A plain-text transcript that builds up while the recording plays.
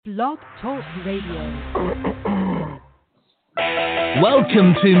Blog Talk Radio.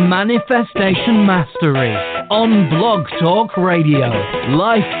 Welcome to Manifestation Mastery on Blog Talk Radio.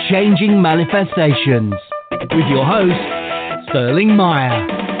 Life-changing manifestations. With your host, Sterling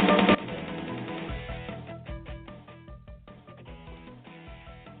Meyer.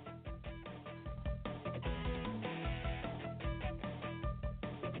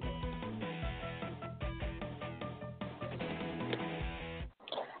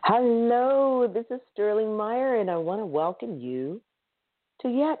 Hello, this is Sterling Meyer, and I want to welcome you to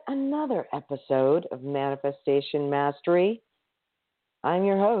yet another episode of Manifestation Mastery. I'm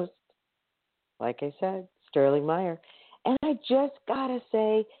your host, like I said, Sterling Meyer, and I just got to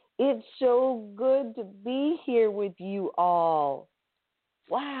say, it's so good to be here with you all.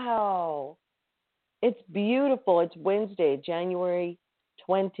 Wow. It's beautiful. It's Wednesday, January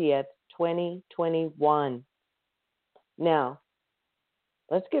 20th, 2021. Now,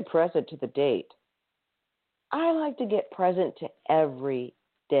 let's get present to the date. I like to get present to every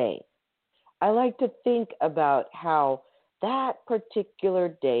day. I like to think about how that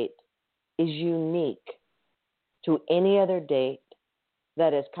particular date is unique to any other date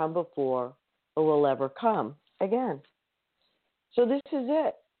that has come before or will ever come again. So this is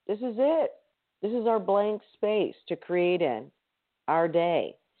it. This is it. This is our blank space to create in our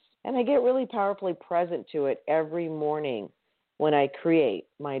day. And I get really powerfully present to it every morning when I create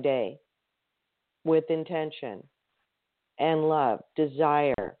my day with intention and love,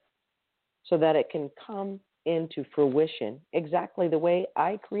 desire, so that it can come into fruition exactly the way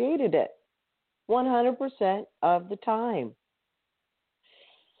I created it, 100% of the time.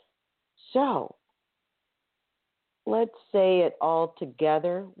 So, let's say it all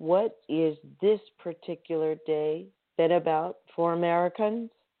together. What is this particular day been about for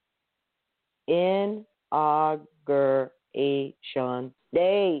Americans? Inauguration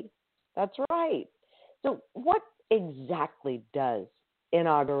Day. That's right. So what exactly does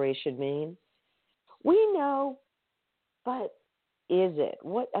inauguration mean? We know, but is it?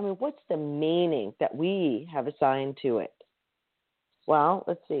 What's the meaning that we have assigned to it? Well,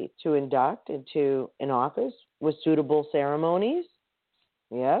 let's see. To induct into an office with suitable ceremonies.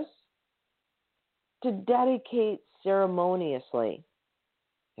 Yes. To dedicate ceremoniously.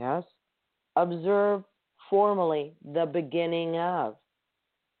 Yes. Observe formally the beginning of,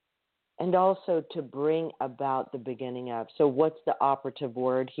 and also to bring about the beginning of. So what's the operative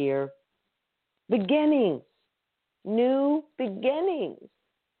word here? Beginnings. New beginnings.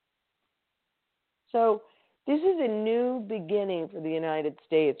 So this is a new beginning for the United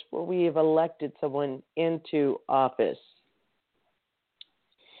States where we have elected someone into office.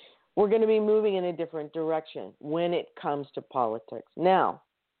 We're going to be moving in a different direction when it comes to politics. Now,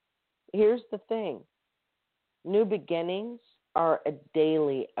 here's the thing. New beginnings are a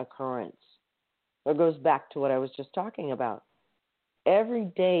daily occurrence. It goes back to what I was just talking about. Every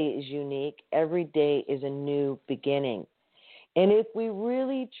day is unique. Every day is a new beginning. And if we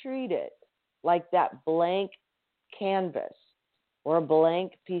really treat it like that blank canvas or a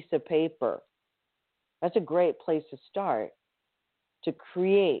blank piece of paper, that's a great place to start to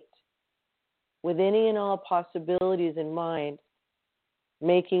create with any and all possibilities in mind,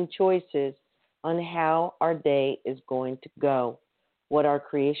 making choices on how our day is going to go, what our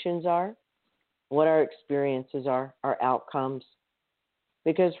creations are, what our experiences are, our outcomes.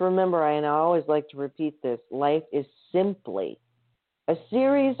 Because remember, and I always like to repeat this, life is simply a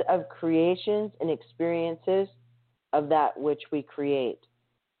series of creations and experiences of that which we create.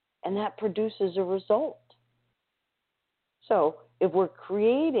 And that produces a result. So if we're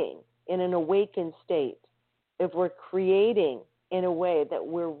creating in an awakened state, if we're creating in a way that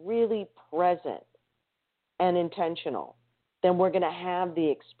we're really present and intentional, then we're going to have the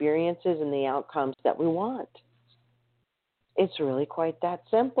experiences and the outcomes that we want. It's really quite that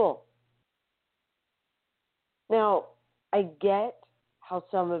simple. Now, I get how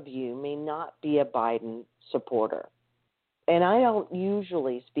some of you may not be a Biden supporter. And I don't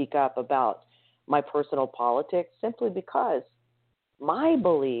usually speak up about my personal politics simply because my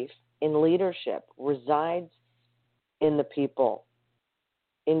belief in leadership resides in the people,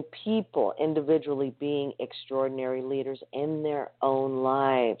 in people individually being extraordinary leaders in their own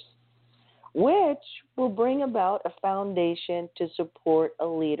lives, which will bring about a foundation to support a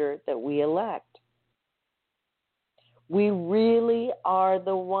leader that we elect. We really are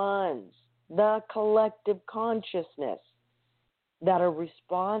the ones, the collective consciousness, that are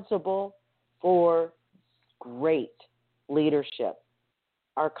responsible for great leadership.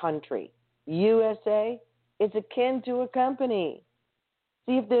 Our country, USA, is akin to a company.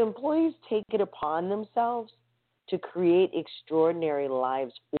 See, if the employees take it upon themselves to create extraordinary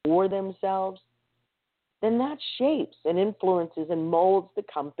lives for themselves, then that shapes and influences and molds the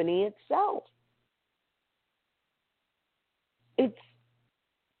company itself. It's,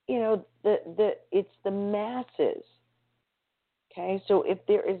 it's the masses. Okay, so if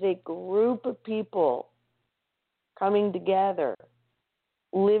there is a group of people coming together,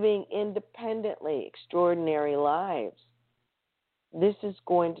 living independently, extraordinary lives, this is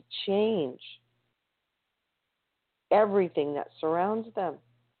going to change everything that surrounds them.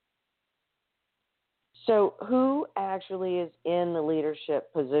 So who actually is in the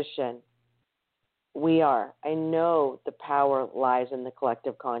leadership position? We are. I know the power lies in the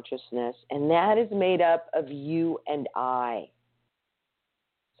collective consciousness, and that is made up of you and I.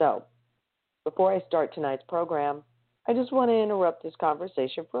 So, before I start tonight's program, I just want to interrupt this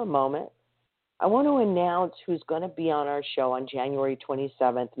conversation for a moment. I want to announce who's going to be on our show on January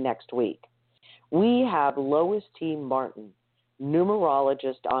 27th next week. We have Lois T. Martin,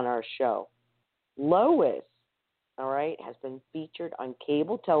 numerologist, on our show. Lois, all right, has been featured on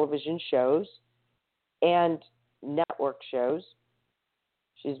cable television shows and network shows.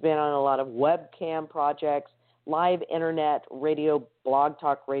 She's been on a lot of webcam projects, live internet, radio, blog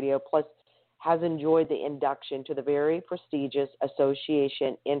talk radio, plus has enjoyed the induction to the very prestigious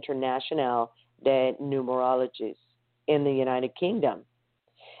Association Internationale de Numerologistes in the United Kingdom.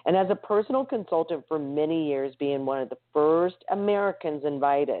 And as a personal consultant for many years, being one of the first Americans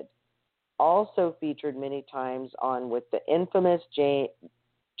invited, also featured many times on with the infamous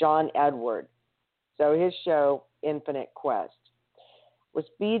John Edward. So his show, Infinite Quest, was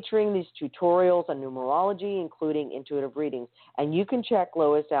featuring these tutorials on numerology, including intuitive readings. And you can check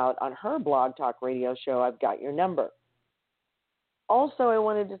Lois out on her blog talk radio show, I've Got Your Number. Also, I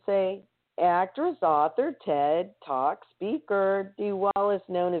wanted to say, actress, author, TED Talk speaker, Dee Wallace,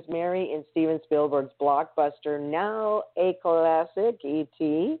 known as Mary in Steven Spielberg's blockbuster, now a classic,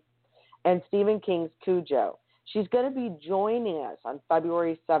 E.T., and Stephen King's Cujo. She's going to be joining us on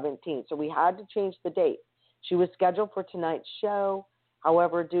February 17th, so we had to change the date. She was scheduled for tonight's show.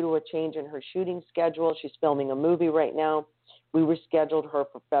 However, due to a change in her shooting schedule, she's filming a movie right now. We rescheduled her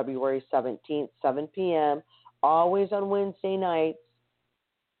for February 17th, 7 p.m., always on Wednesday nights,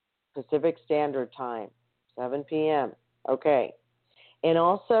 Pacific Standard Time, 7 p.m. Okay. And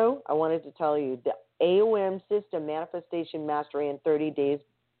also, I wanted to tell you, the AOM System Manifestation Mastery in 30 Days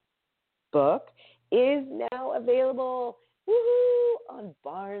book is now available on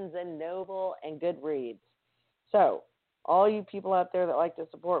Barnes & Noble and Goodreads. So, all you people out there that like to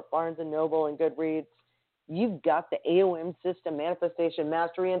support Barnes & Noble and Goodreads, you've got the AOM System Manifestation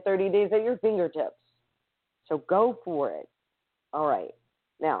Mastery in 30 Days at your fingertips. So go for it. All right.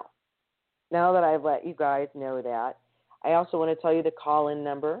 Now that I've let you guys know that, I also want to tell you the call-in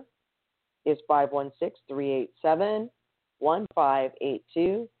number is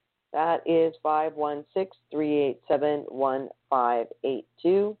 516-387-1582. That is 516-387-1582.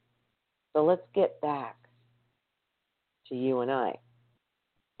 So let's get back to you and I.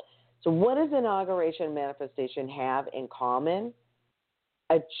 So what does inauguration manifestation have in common?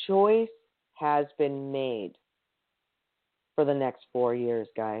 A choice has been made for the next 4 years,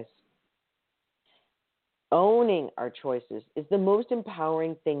 guys. Owning our choices is the most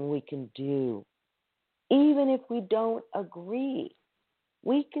empowering thing we can do. Even if we don't agree,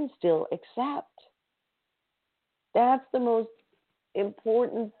 we can still accept. That's the most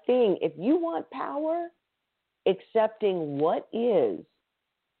important thing. If you want power, accepting what is,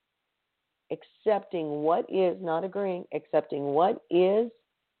 not agreeing, accepting what is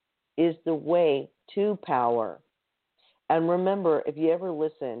the way to power. And remember, if you ever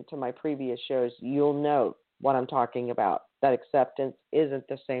listen to my previous shows, you'll know what I'm talking about, that acceptance isn't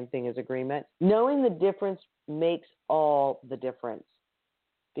the same thing as agreement. Knowing the difference makes all the difference,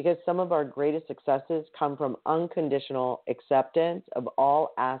 because some of our greatest successes come from unconditional acceptance of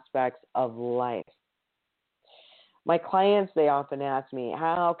all aspects of life. My clients, they often ask me,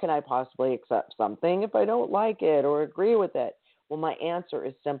 how can I possibly accept something if I don't like it or agree with it? Well, my answer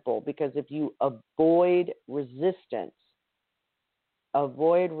is simple, because if you avoid resisting,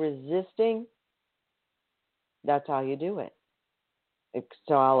 that's how you do it.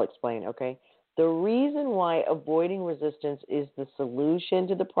 So I'll explain, okay? The reason why avoiding resistance is the solution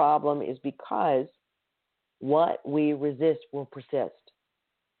to the problem is because what we resist will persist.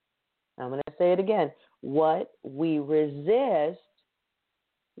 I'm going to say it again. What we resist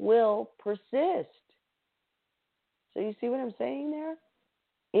will persist. So you see what I'm saying there?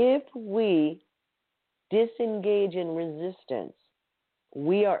 If we disengage in resistance,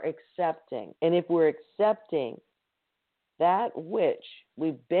 we are accepting. And if we're accepting that which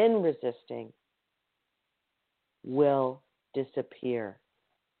we've been resisting, will disappear.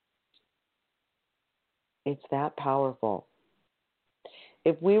 It's that powerful.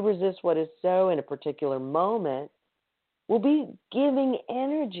 If we resist what is so in a particular moment, we'll be giving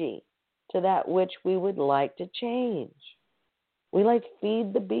energy to that which we would like to change. We like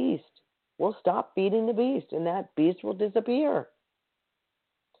feed the beast. We'll stop feeding the beast, and that beast will disappear.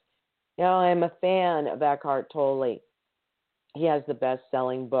 Now, I'm a fan of Eckhart Tolle. He has the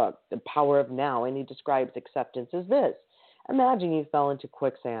best-selling book, The Power of Now, and he describes acceptance as this. Imagine you fell into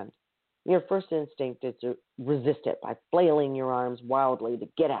quicksand. Your first instinct is to resist it by flailing your arms wildly to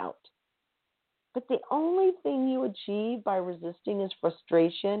get out. But the only thing you achieve by resisting is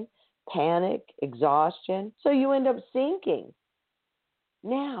frustration, panic, exhaustion, so you end up sinking.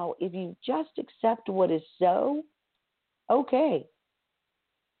 Now, if you just accept what is so, okay,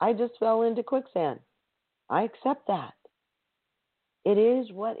 I just fell into quicksand. I accept that. It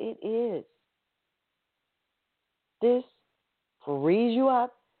is what it is. This frees you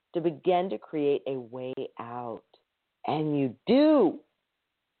up to begin to create a way out. And you do.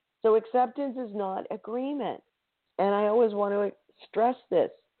 So acceptance is not agreement. And I always want to stress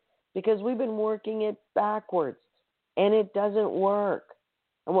this because we've been working it backwards and it doesn't work.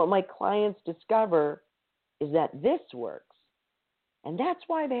 And what my clients discover is that this works. And that's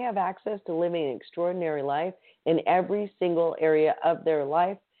why they have access to living an extraordinary life in every single area of their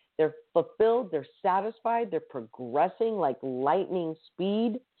life. They're fulfilled, they're satisfied, they're progressing like lightning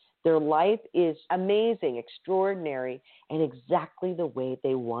speed. Their life is amazing, extraordinary, and exactly the way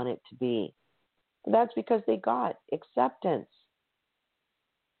they want it to be. That's because they got acceptance.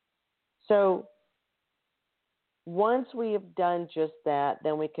 So once we have done just that,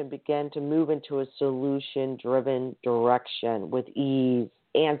 then we can begin to move into a solution-driven direction with ease.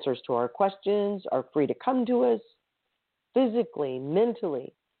 Answers to our questions are free to come to us physically,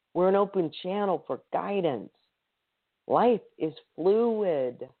 mentally. We're an open channel for guidance. Life is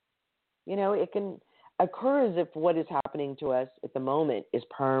fluid. You know, it can occur as if what is happening to us at the moment is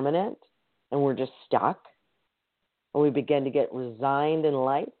permanent and we're just stuck, or we begin to get resigned in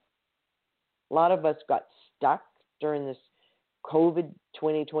life. A lot of us got stuck during this COVID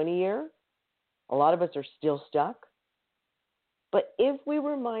 2020 year. A lot of us are still stuck. But if we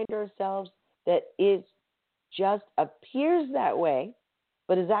remind ourselves that it just appears that way,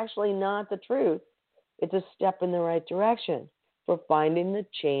 but is actually not the truth, it's a step in the right direction for finding the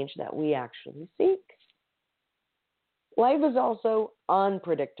change that we actually seek. Life is also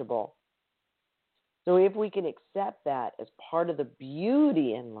unpredictable. So if we can accept that as part of the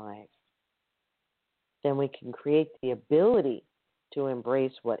beauty in life, then we can create the ability to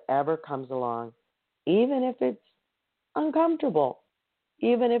embrace whatever comes along, even if it's uncomfortable,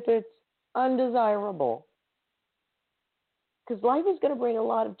 even if it's undesirable. Because life is going to bring a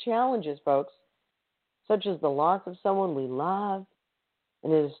lot of challenges, folks, such as the loss of someone we love.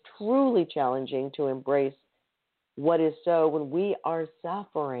 And it is truly challenging to embrace what is so when we are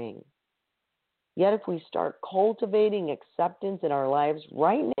suffering. Yet if we start cultivating acceptance in our lives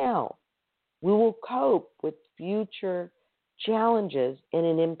right now, we will cope with future challenges in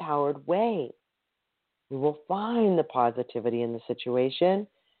an empowered way. We will find the positivity in the situation.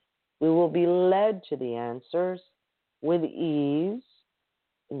 We will be led to the answers with ease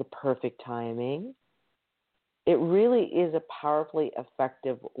in the perfect timing. It really is a powerfully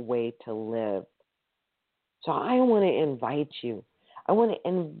effective way to live. So I want to invite you. I want to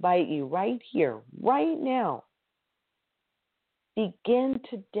invite you right here, right now. Begin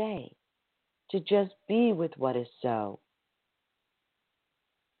today to just be with what is so.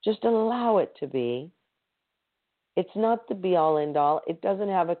 Just allow it to be. It's not the be-all, end-all. It doesn't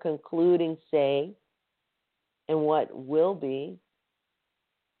have a concluding say in what will be.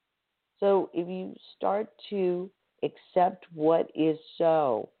 So if you start to accept what is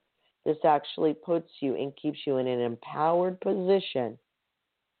so, this actually puts you and keeps you in an empowered position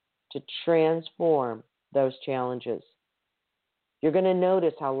to transform those challenges. You're going to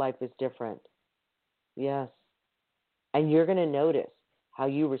notice how life is different. Yes. And you're going to notice how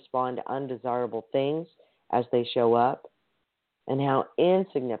you respond to undesirable things as they show up and how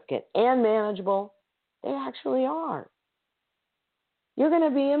insignificant and manageable they actually are. You're going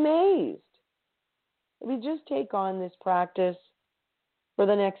to be amazed. If you just take on this practice for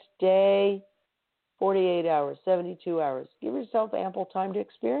the next day, 48 hours, 72 hours, give yourself ample time to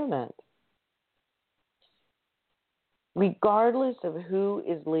experiment. Regardless of who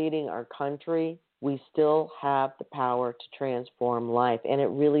is leading our country, we still have the power to transform life, and it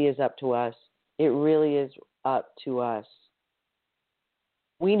really is up to us. It really is up to us.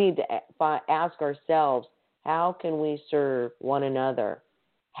 We need to ask ourselves, how can we serve one another?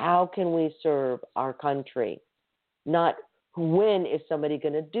 How can we serve our country? not when is somebody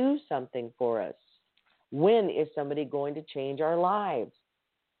going to do something for us? When is somebody going to change our lives?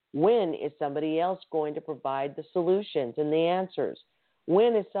 When is somebody else going to provide the solutions and the answers?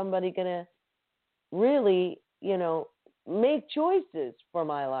 When is somebody going to really, make choices for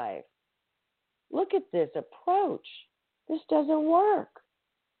my life? Look at this approach. This doesn't work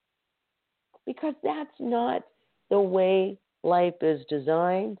because that's not the way life is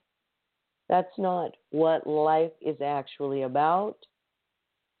designed. That's not what life is actually about.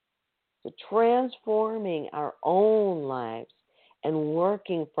 So transforming our own lives and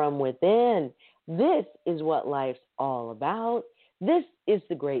working from within, this is what life's all about. This is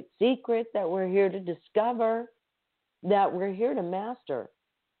the great secret that we're here to discover, that we're here to master.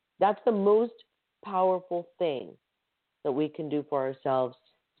 That's the most powerful thing that we can do for ourselves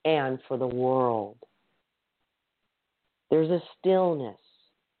and for the world. There's a stillness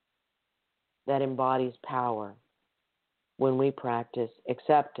that embodies power when we practice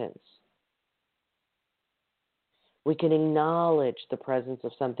acceptance. We can acknowledge the presence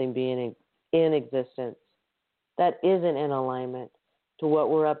of something being in existence that isn't in alignment to what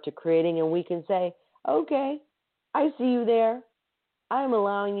we're up to creating, and we can say, okay, I see you there. I'm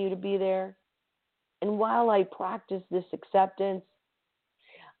allowing you to be there. And while I practice this acceptance,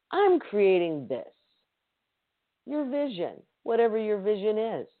 I'm creating this. Your vision, whatever your vision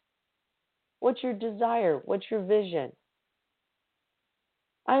is. What's your desire? What's your vision?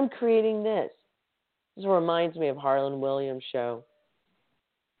 I'm creating this. This reminds me of Harlan Williams' show.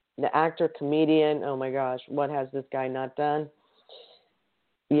 The actor, comedian, oh my gosh, what has this guy not done?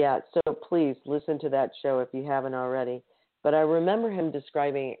 Yeah, so please listen to that show if you haven't already. But I remember him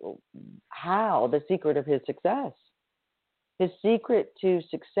describing how the secret of his success. His secret to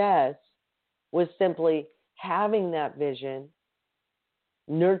success was simply having that vision,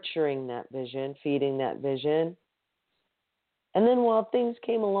 nurturing that vision, feeding that vision. And then while things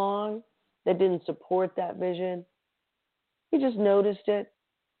came along that didn't support that vision, he just noticed it.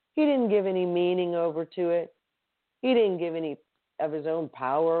 He didn't give any meaning over to it. He didn't give any of his own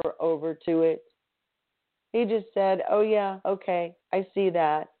power over to it. He just said, oh yeah, okay, I see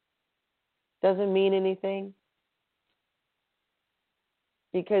that. Doesn't mean anything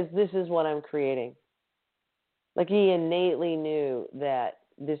because this is what I'm creating. Like he innately knew that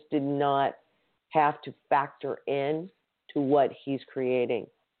this did not have to factor in to what he's creating.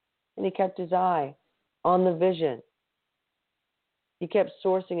 And he kept his eye on the vision. He kept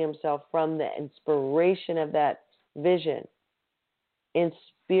sourcing himself from the inspiration of that vision. In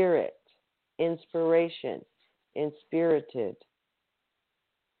spirit, inspiration, inspirited.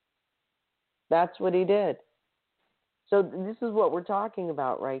 That's what he did. So this is what we're talking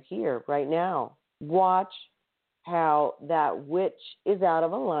about right here, right now. Watch how that which is out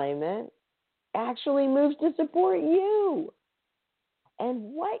of alignment actually moves to support you and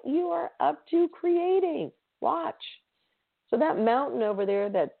what you are up to creating. Watch. So that mountain over there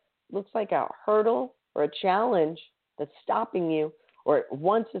that looks like a hurdle or a challenge that's stopping you or it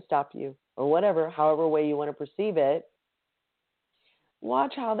wants to stop you or whatever, however way you want to perceive it,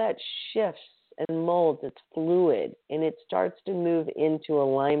 watch how that shifts and molds. It's fluid and it starts to move into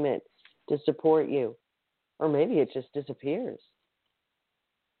alignment to support you. Or maybe it just disappears.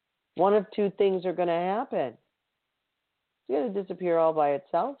 One of two things are going to happen. It's going to disappear all by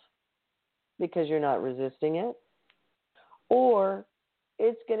itself because you're not resisting it. Or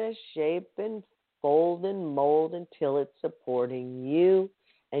it's going to shape and fold and mold until it's supporting you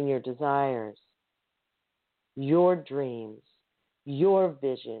and your desires, your dreams, your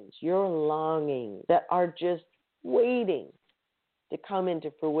visions, your longings that are just waiting to come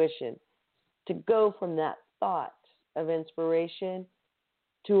into fruition, to go from that thought of inspiration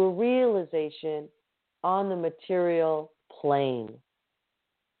to a realization on the material plane.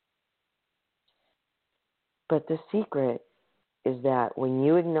 But the secret is that when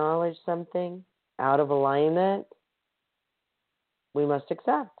you acknowledge something out of alignment, we must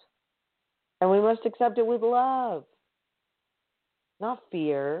accept. And we must accept it with love, not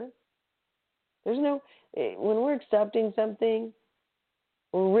fear. When we're accepting something,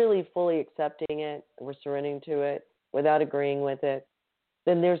 we're really fully accepting it, we're surrendering to it without agreeing with it,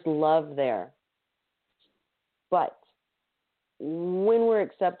 then there's love there. But when we're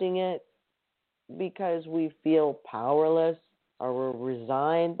accepting it because we feel powerless or we're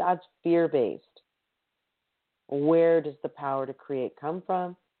resigned, that's fear-based. Where does the power to create come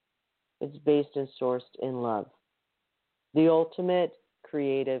from? It's based and sourced in love, the ultimate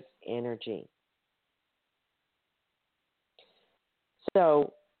creative energy.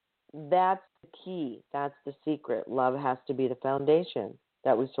 So that's the key. That's the secret. Love has to be the foundation.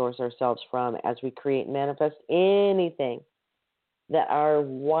 that we source ourselves from as we create and manifest anything that our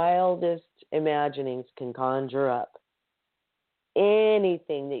wildest imaginings can conjure up.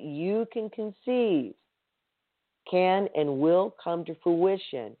 Anything that you can conceive can and will come to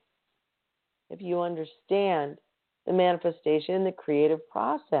fruition if you understand the manifestation, the creative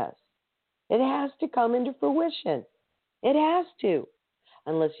process. It has to come into fruition. It has to.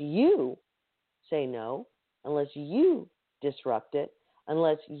 Unless you say no, unless you disrupt it,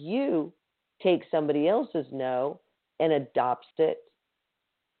 unless you take somebody else's no and adopts it,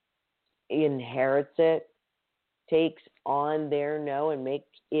 inherits it, takes on their no and makes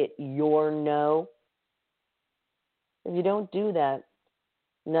it your no. If you don't do that,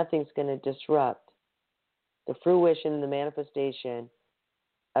 nothing's going to disrupt the fruition, the manifestation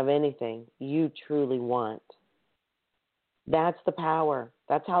of anything you truly want. That's the power.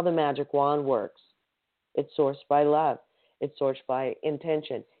 That's how the magic wand works. It's sourced by love. It's sourced by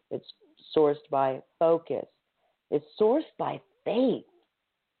intention. It's sourced by focus. It's sourced by faith.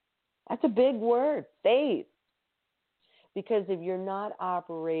 That's a big word, faith. Because if you're not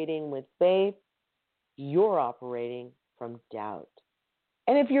operating with faith, you're operating from doubt.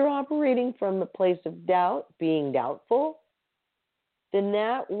 And if you're operating from a place of doubt, being doubtful, then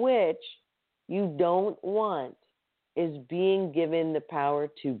that which you don't want is being given the power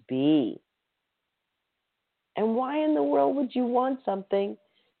to be. And why in the world would you want something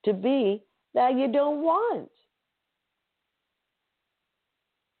to be that you don't want?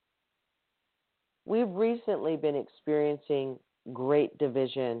 We've recently been experiencing great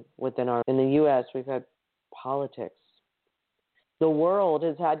division in the U.S. We've had politics. The world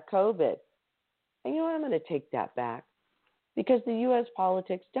has had COVID. And you know what? I'm going to take that back. Because the U.S.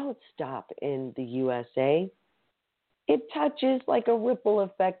 politics don't stop in the USA. It touches like a ripple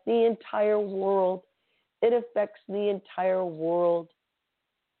effect the entire world. It affects the entire world.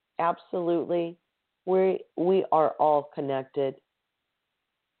 Absolutely. We are all connected.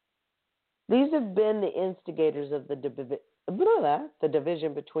 These have been the instigators of the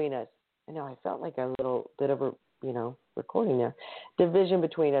division between us. I know I felt like a little bit of a, recording there. Division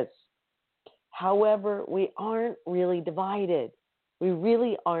between us. However, we aren't really divided. We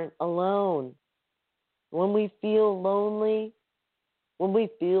really aren't alone. When we feel lonely, when we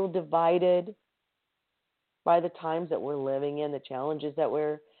feel divided by the times that we're living in, the challenges that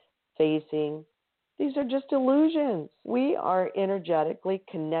we're facing, these are just illusions. We are energetically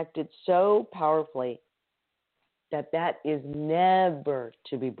connected so powerfully that is never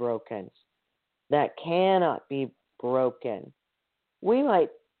to be broken. That cannot be broken. We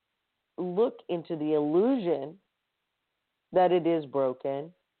might look into the illusion that it is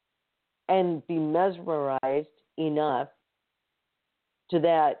broken and be mesmerized enough to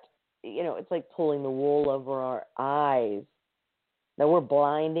that, it's like pulling the wool over our eyes, that we're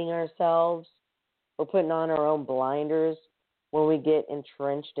blinding ourselves. We're putting on our own blinders when we get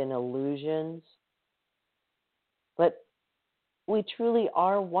entrenched in illusions. But we truly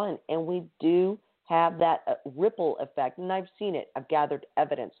are one, and we do have that ripple effect. And I've seen it. I've gathered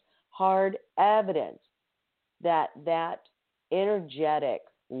evidence, hard evidence, that energetic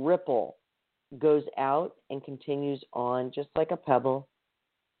ripple goes out and continues on just like a pebble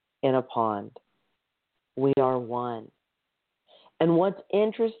in a pond. We are one. And what's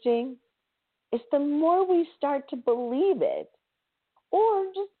interesting is the more we start to believe it, or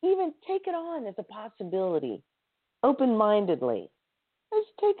just even take it on as a possibility, open-mindedly. Let's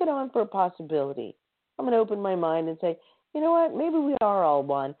take it on for a possibility. I'm going to open my mind and say, you know what, maybe we are all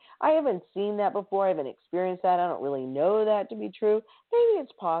one. I haven't seen that before. I haven't experienced that. I don't really know that to be true. Maybe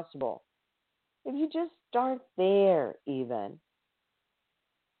it's possible. If you just start there even,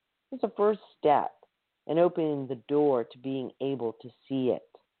 it's the first step in opening the door to being able to see it.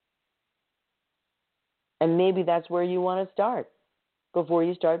 And maybe that's where you want to start before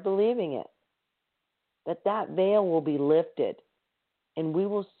you start believing it. That veil will be lifted, and we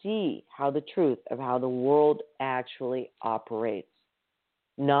will see how the truth of how the world actually operates,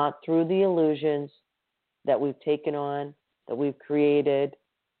 not through the illusions that we've taken on, that we've created,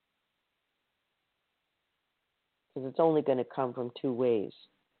 because it's only going to come from two ways.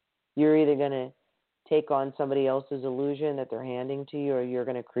 You're either going to take on somebody else's illusion that they're handing to you, or you're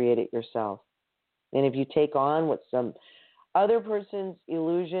going to create it yourself. And if you take on what some other person's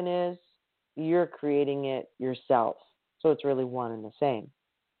illusion is, you're creating it yourself. So it's really one and the same.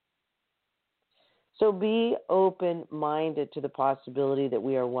 So be open-minded to the possibility that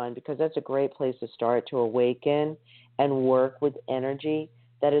we are one, because that's a great place to start to awaken and work with energy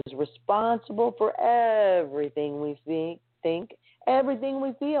that is responsible for everything we think, everything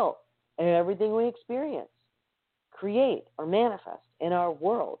we feel, and everything we experience, create, or manifest in our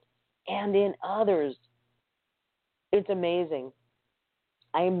world and in others. It's amazing.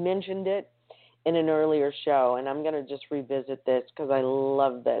 I mentioned it in an earlier show, and I'm going to just revisit this because I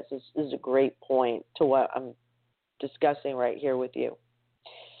love this. This is a great point to what I'm discussing right here with you.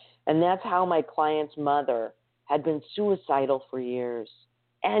 And that's how my client's mother had been suicidal for years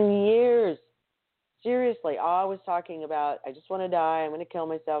and years. Seriously, always talking about, I just want to die, I'm going to kill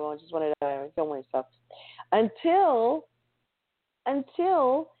myself, I just want to die, I'm going to kill myself.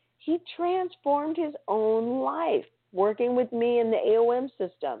 Until he transformed his own life, working with me in the AOM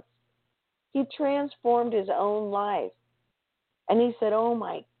system. He transformed his own life. And he said, oh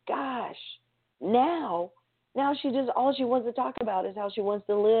my gosh, now she just, all she wants to talk about is how she wants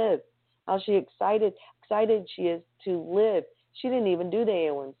to live, how excited she is to live. She didn't even do the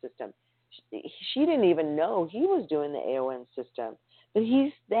AOM system. She didn't even know he was doing the AOM system. But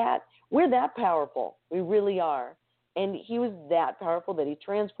we're that powerful. We really are. And he was that powerful that he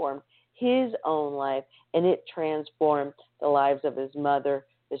transformed his own life, and it transformed the lives of his mother,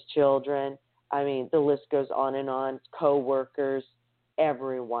 his children. I mean, the list goes on, co-workers,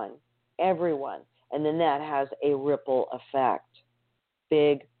 everyone. And then that has a ripple effect,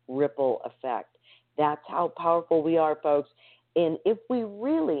 big ripple effect. That's how powerful we are, folks. And if we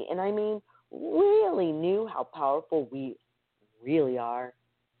really, and I mean really knew how powerful we really are,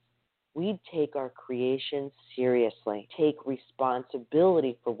 we'd take our creation seriously, take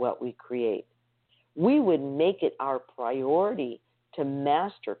responsibility for what we create. We would make it our priority to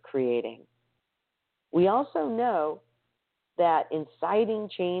master creating. We also know that inciting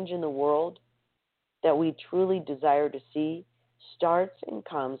change in the world that we truly desire to see starts and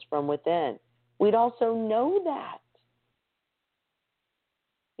comes from within. We'd also know that.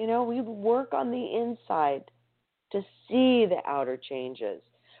 You know, we work on the inside to see the outer changes.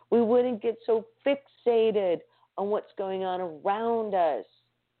 We wouldn't get so fixated on what's going on around us.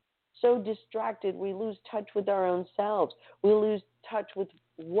 So distracted, we lose touch with our own selves. We lose touch with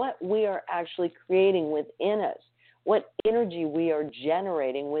what we are actually creating within us, what energy we are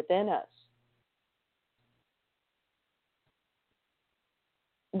generating within us.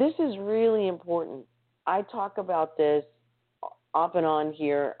 This is really important. I talk about this off and on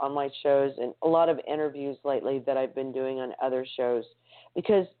here on my shows and a lot of interviews lately that I've been doing on other shows,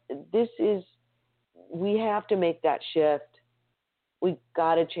 because we have to make that shift. We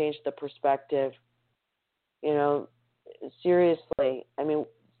got to change the perspective. You know, seriously, I mean,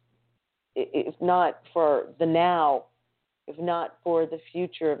 if not for the now, if not for the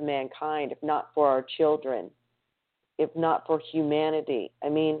future of mankind, if not for our children, if not for humanity, I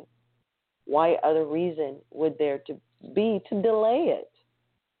mean, why other reason would there to be to delay it?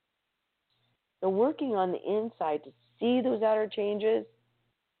 So working on the inside to see those outer changes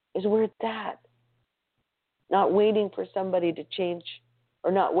is where it's at. Not waiting for somebody to change,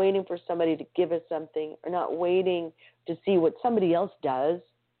 or not waiting for somebody to give us something, or not waiting to see what somebody else does,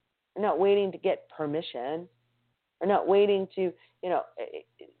 or not waiting to get permission, or not waiting to,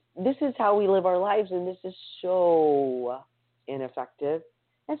 this is how we live our lives, and this is so ineffective.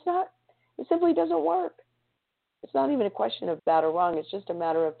 It simply doesn't work. It's not even a question of bad or wrong. It's just a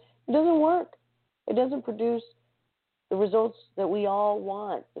matter of it doesn't work. It doesn't produce the results that we all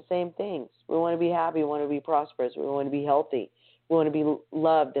want, the same things. We want to be happy. We want to be prosperous. We want to be healthy. We want to be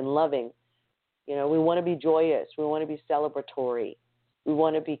loved and loving. We want to be joyous. We want to be celebratory. We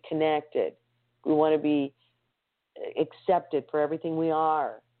want to be connected. We want to be accepted for everything we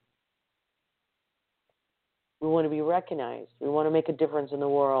are. We want to be recognized. We want to make a difference in the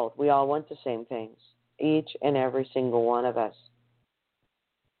world. We all want the same things, each and every single one of us.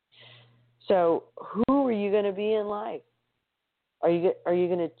 So who are you going to be in life? Are you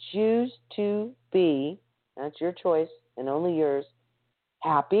going to choose to be, that's your choice and only yours,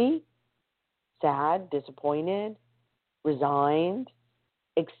 happy, sad, disappointed, resigned,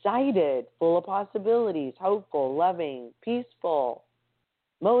 excited, full of possibilities, hopeful, loving, peaceful,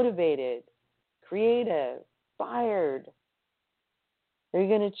 motivated, creative, inspired? Are you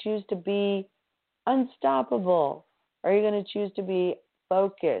going to choose to be unstoppable? Are you going to choose to be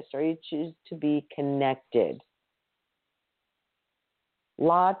focused? Are you choose to be connected?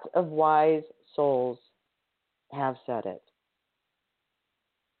 Lots of wise souls have said it.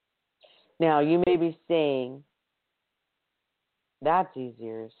 Now, you may be saying, that's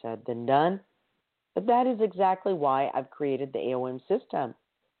easier said than done. But that is exactly why I've created the AOM system,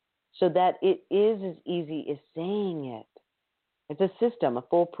 so that it is as easy as saying it. It's a system, a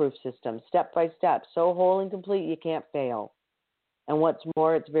foolproof system, step by step, so whole and complete you can't fail. And what's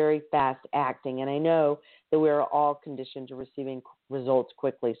more, it's very fast acting. And I know that we are all conditioned to receiving results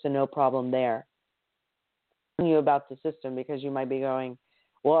quickly, so no problem there. you about the system because you might be going,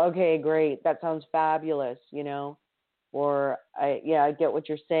 well, okay, great. That sounds fabulous, or I get what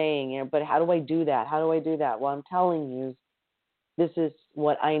you're saying, but how do I do that? How do I do that? Well, I'm telling you, this is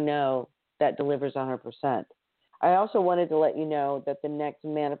what I know that delivers 100%. I also wanted to let you know that the next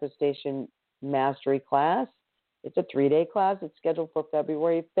Manifestation Mastery class, it's a 3-day class. It's scheduled for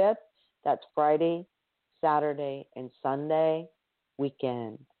February 5th. That's Friday, Saturday, and Sunday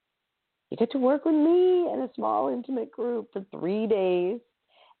weekend. You get to work with me in a small, intimate group for 3 days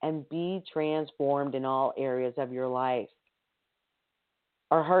and be transformed in all areas of your life.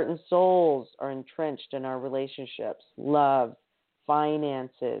 Our heart and souls are entrenched in our relationships, love,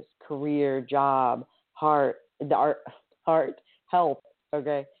 finances, career, job, heart, health,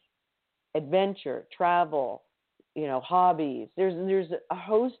 okay, adventure, travel, hobbies. There's a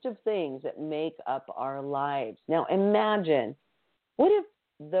host of things that make up our lives. Now imagine, what if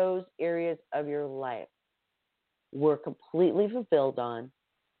those areas of your life were completely fulfilled on,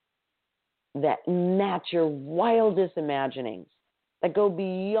 that match your wildest imaginings, that go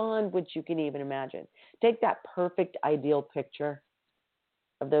beyond what you can even imagine. Take that perfect, ideal picture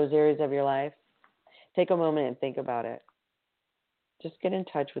of those areas of your life. Take a moment and think about it. Just get in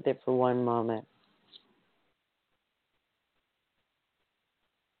touch with it for one moment.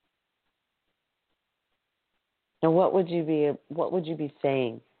 Now, what would you be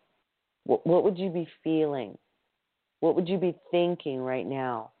saying? What would you be feeling? What would you be thinking right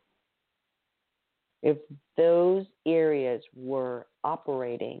now if those areas were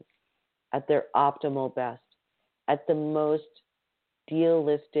operating at their optimal best, at the most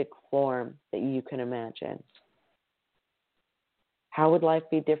idealistic form that you can imagine? How would life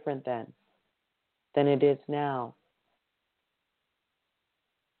be different then than it is now?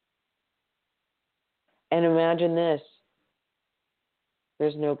 And imagine this.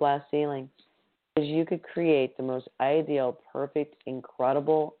 There's no glass ceiling. Because you could create the most ideal, perfect,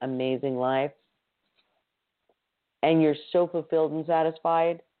 incredible, amazing life. And you're so fulfilled and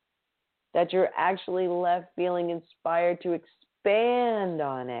satisfied that you're actually left feeling inspired to expand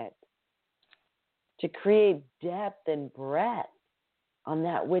on it, to create depth and breadth on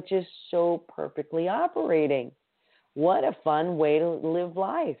that which is so perfectly operating. What a fun way to live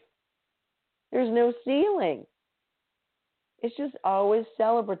life. There's no ceiling. It's just always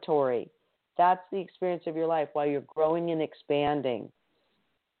celebratory. That's the experience of your life while you're growing and expanding.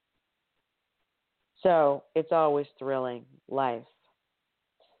 So it's always thrilling life.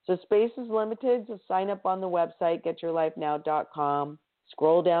 So space is limited, so sign up on the website, getyourlifenow.com.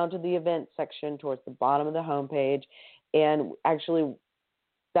 Scroll down to the event section towards the bottom of the homepage, and actually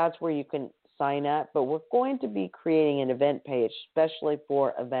that's where you can sign up. But we're going to be creating an event page, especially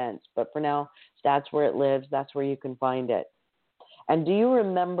for events. But for now, that's where it lives. That's where you can find it. And do you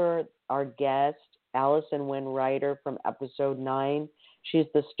remember our guest, Allison Wynn Ryder, from episode 9? She's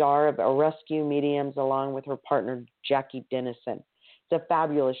the star of A Rescue Mediums along with her partner, Jackie Dennison. It's a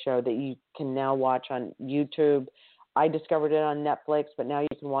fabulous show that you can now watch on YouTube. I discovered it on Netflix, but now you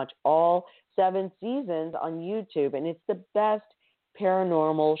can watch all 7 seasons on YouTube. And it's the best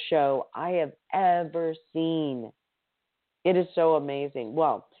paranormal show I have ever seen. It is so amazing.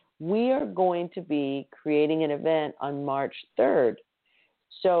 Well, we are going to be creating an event on March 3rd.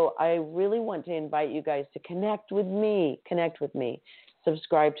 So I really want to invite you guys to connect with me.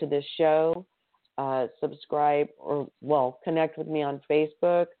 Subscribe to this show. Connect with me on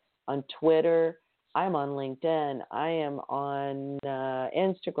Facebook, on Twitter. I'm on LinkedIn. I am on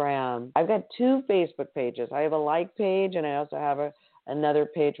Instagram. I've got 2 Facebook pages. I have a like page, and I also have another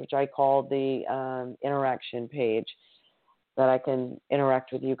page which I call the interaction page, that I can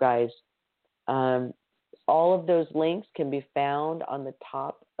interact with you guys. All of those links can be found on the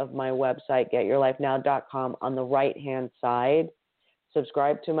top of my website, getyourlifenow.com, on the right-hand side.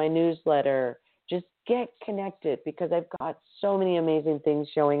 Subscribe to my newsletter. Just get connected, because I've got so many amazing things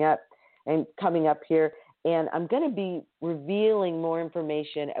showing up and coming up here. And I'm going to be revealing more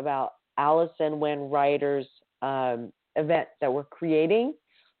information about Allison Wynn Ryder's event that we're creating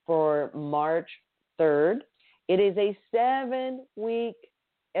for March 3rd. It is a 7-week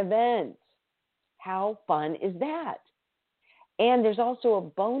event. How fun is that? And there's also a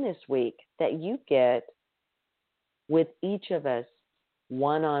bonus week that you get with each of us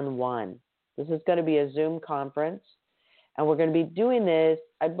one-on-one. This is going to be a Zoom conference, and we're going to be doing this,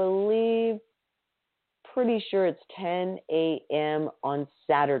 I believe, pretty sure it's 10 a.m. on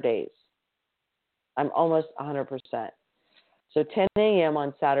Saturdays. I'm almost 100%. So 10 a.m.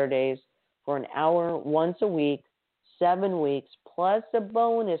 on Saturdays for an hour once a week, 7 weeks, plus a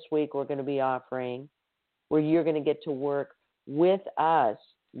bonus week we're going to be offering, where you're going to get to work with us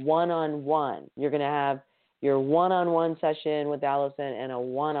one-on-one. You're going to have your one-on-one session with Allison and a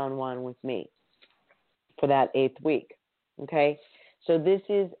one-on-one with me for that 8th week. Okay? So this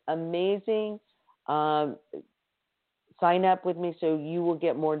is amazing. Sign up with me so you will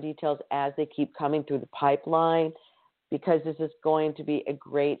get more details as they keep coming through the pipeline, because this is going to be a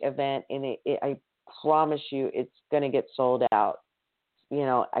great event, and I promise you it's going to get sold out.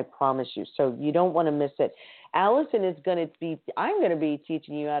 I promise you. So you don't want to miss it. Allison is going to be, I'm going to be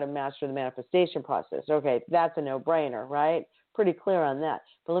teaching you how to master the manifestation process. Okay, that's a no-brainer, right? Pretty clear on that.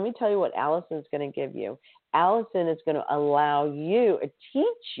 But let me tell you what Allison is going to give you. Allison is going to allow you, teach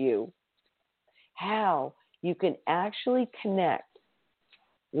you how you can actually connect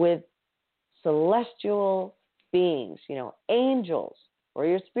with celestial beings, angels, or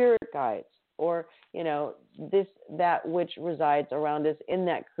your spirit guides, or, that which resides around us in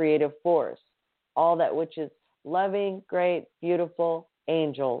that creative force, all that which is loving, great, beautiful,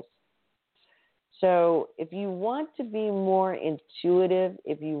 angels. So if you want to be more intuitive,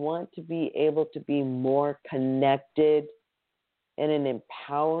 if you want to be able to be more connected in an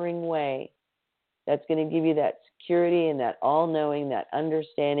empowering way, that's going to give you that security and that all-knowing, that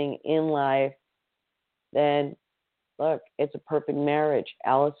understanding in life, then look, it's a perfect marriage.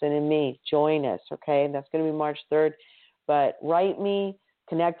 Allison and me, join us, okay? That's going to be March 3rd. But write me,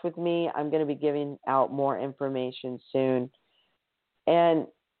 connect with me. I'm going to be giving out more information soon. And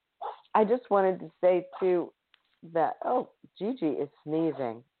I just wanted to say, too, that, Gigi is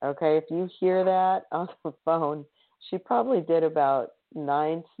sneezing, okay? If you hear that on the phone, she probably did about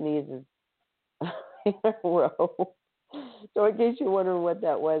 9 sneezes in a row. So in case you're wondering what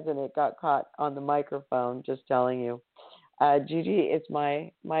that was and it got caught on the microphone, just telling you. Gigi is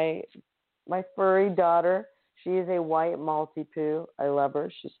my furry daughter. She is a white Maltipoo. I love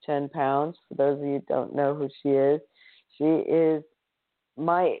her. She's 10 pounds. For those of you who don't know who she is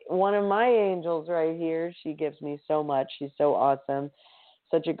one of my angels right here. She gives me so much. She's so awesome.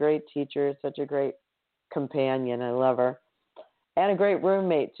 Such a great teacher, such a great companion. I love her. And a great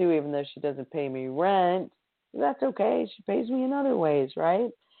roommate, too, even though she doesn't pay me rent. That's okay. She pays me in other ways, right?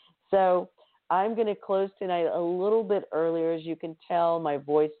 So I'm going to close tonight a little bit earlier. As you can tell, my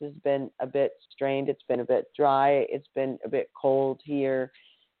voice has been a bit strained. It's been a bit dry. It's been a bit cold here.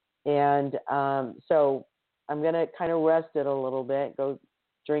 And so I'm going to kind of rest it a little bit, go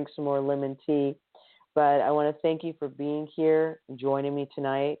drink some more lemon tea. But I want to thank you for being here, joining me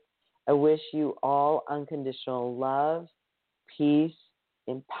tonight. I wish you all unconditional love, peace,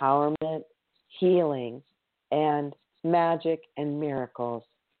 empowerment, healing, and magic and miracles.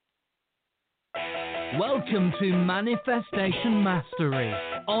 Welcome to Manifestation Mastery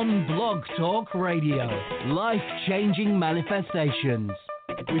on Blog Talk Radio. Life-changing manifestations.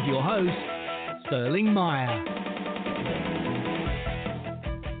 With your host, Sterling Meyer.